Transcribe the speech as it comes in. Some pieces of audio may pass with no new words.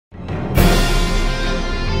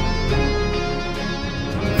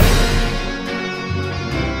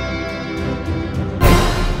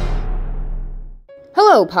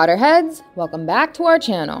Hello Potterheads! Welcome back to our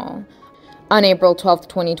channel. On April 12th,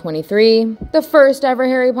 2023, the first ever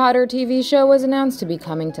Harry Potter TV show was announced to be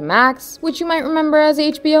coming to Max, which you might remember as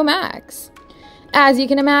HBO Max. As you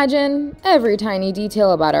can imagine, every tiny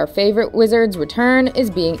detail about our favorite wizard's return is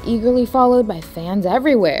being eagerly followed by fans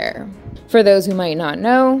everywhere. For those who might not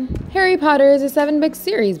know, Harry Potter is a 7-book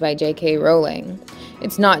series by J.K. Rowling.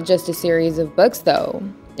 It's not just a series of books though.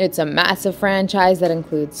 It's a massive franchise that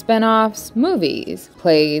includes spin-offs, movies,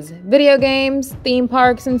 plays, video games, theme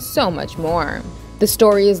parks, and so much more. The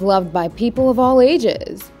story is loved by people of all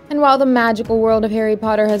ages, and while the magical world of Harry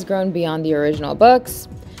Potter has grown beyond the original books,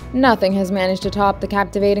 nothing has managed to top the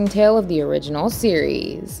captivating tale of the original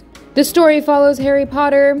series. The story follows Harry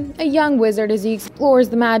Potter, a young wizard, as he explores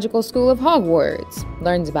the magical school of Hogwarts,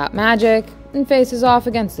 learns about magic, and faces off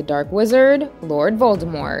against the dark wizard, Lord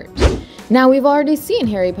Voldemort. Now, we've already seen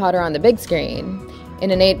Harry Potter on the big screen,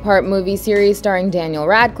 in an 8-part movie series starring Daniel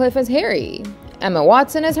Radcliffe as Harry, Emma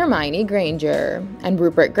Watson as Hermione Granger, and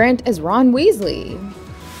Rupert Grint as Ron Weasley.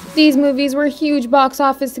 These movies were huge box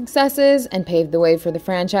office successes and paved the way for the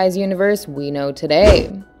franchise universe we know today.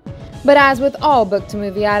 But as with all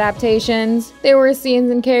book-to-movie adaptations, there were scenes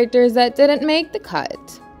and characters that didn't make the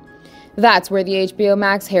cut. That's where the HBO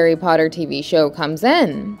Max Harry Potter TV show comes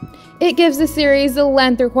in. It gives the series the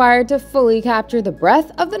length required to fully capture the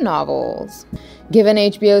breadth of the novels. Given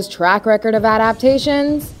HBO's track record of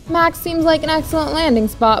adaptations, Max seems like an excellent landing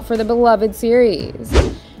spot for the beloved series.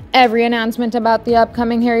 Every announcement about the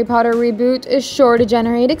upcoming Harry Potter reboot is sure to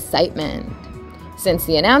generate excitement. Since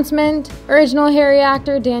the announcement, original Harry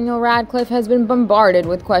actor Daniel Radcliffe has been bombarded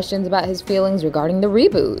with questions about his feelings regarding the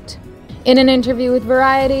reboot. In an interview with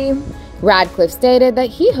Variety, Radcliffe stated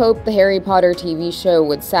that he hoped the Harry Potter TV show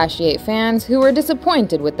would satiate fans who were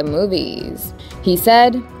disappointed with the movies. He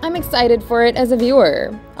said, "I'm excited for it as a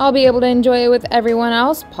viewer. I'll be able to enjoy it with everyone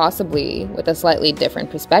else, possibly with a slightly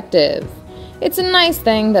different perspective. It's a nice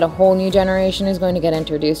thing that a whole new generation is going to get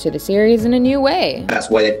introduced to the series in a new way." That's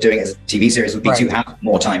why they're doing it as a TV series, would be to have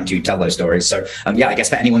more time to tell those stories. So, yeah, I guess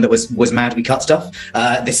for anyone that was mad we cut stuff,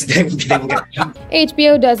 they will get...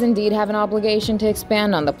 HBO does indeed have an obligation to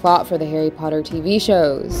expand on the plot for the Harry Potter TV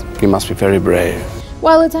shows. You must be very brave.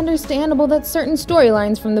 While it's understandable that certain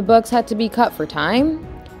storylines from the books had to be cut for time,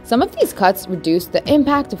 some of these cuts reduced the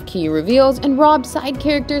impact of key reveals and robbed side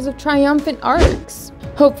characters of triumphant arcs.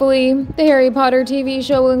 Hopefully, the Harry Potter TV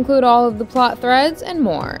show will include all of the plot threads and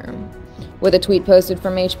more. With a tweet posted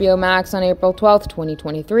from HBO Max on April 12th,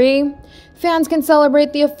 2023, fans can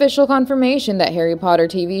celebrate the official confirmation that Harry Potter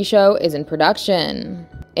TV show is in production.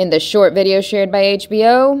 In the short video shared by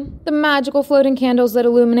HBO, the magical floating candles that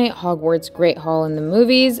illuminate Hogwarts' Great Hall in the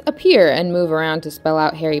movies appear and move around to spell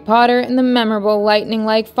out Harry Potter in the memorable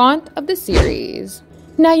lightning-like font of the series.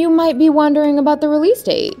 Now you might be wondering about the release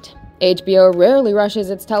date. HBO rarely rushes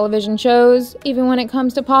its television shows, even when it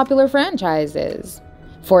comes to popular franchises.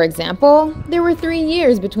 For example, there were 3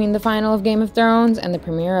 years between the final of Game of Thrones and the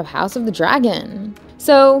premiere of House of the Dragon.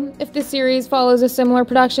 So, if the series follows a similar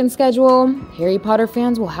production schedule, Harry Potter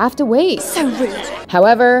fans will have to wait. So rude.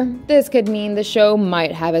 However, this could mean the show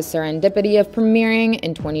might have a serendipity of premiering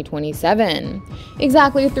in 2027,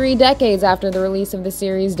 exactly 3 decades after the release of the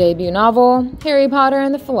series' debut novel, Harry Potter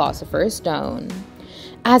and the Philosopher's Stone.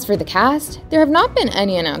 As for the cast, there have not been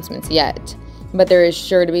any announcements yet, but there is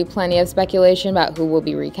sure to be plenty of speculation about who will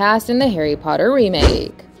be recast in the Harry Potter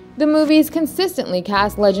remake. The movies consistently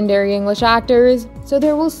cast legendary English actors, so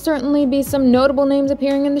there will certainly be some notable names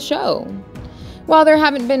appearing in the show. While there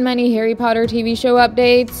haven't been many Harry Potter TV show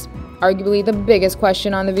updates, arguably the biggest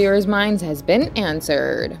question on the viewers' minds has been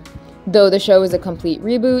answered. Though the show is a complete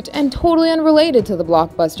reboot and totally unrelated to the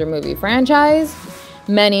blockbuster movie franchise,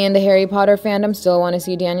 many in the Harry Potter fandom still want to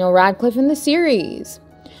see Daniel Radcliffe in the series.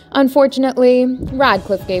 Unfortunately,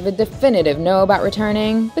 Radcliffe gave a definitive no about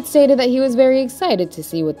returning, but stated that he was very excited to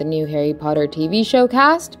see what the new Harry Potter TV show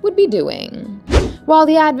cast would be doing. While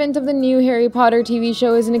the advent of the new Harry Potter TV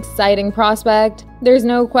show is an exciting prospect, there's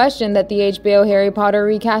no question that the HBO Harry Potter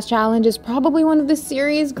Recast Challenge is probably one of the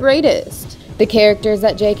series' greatest. The characters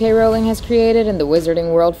that J.K. Rowling has created in the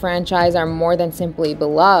Wizarding World franchise are more than simply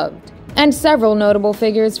beloved, and several notable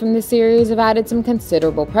figures from the series have added some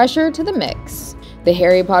considerable pressure to the mix. The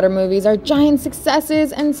Harry Potter movies are giant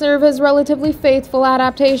successes and serve as relatively faithful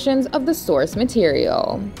adaptations of the source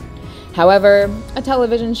material. However, a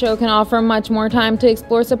television show can offer much more time to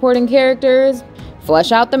explore supporting characters,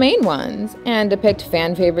 flesh out the main ones, and depict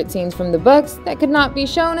fan-favorite scenes from the books that could not be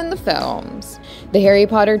shown in the films. The Harry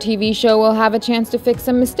Potter TV show will have a chance to fix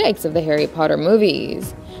some mistakes of the Harry Potter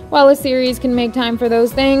movies, While a series can make time for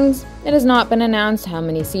those things, it has not been announced how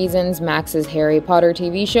many seasons Max's Harry Potter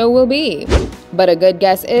TV show will be. But a good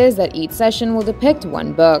guess is that each session will depict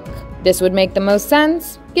one book. This would make the most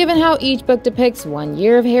sense, given how each book depicts 1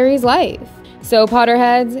 year of Harry's life. So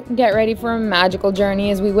Potterheads, get ready for a magical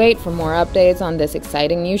journey as we wait for more updates on this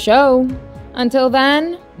exciting new show. Until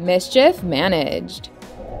then, mischief managed.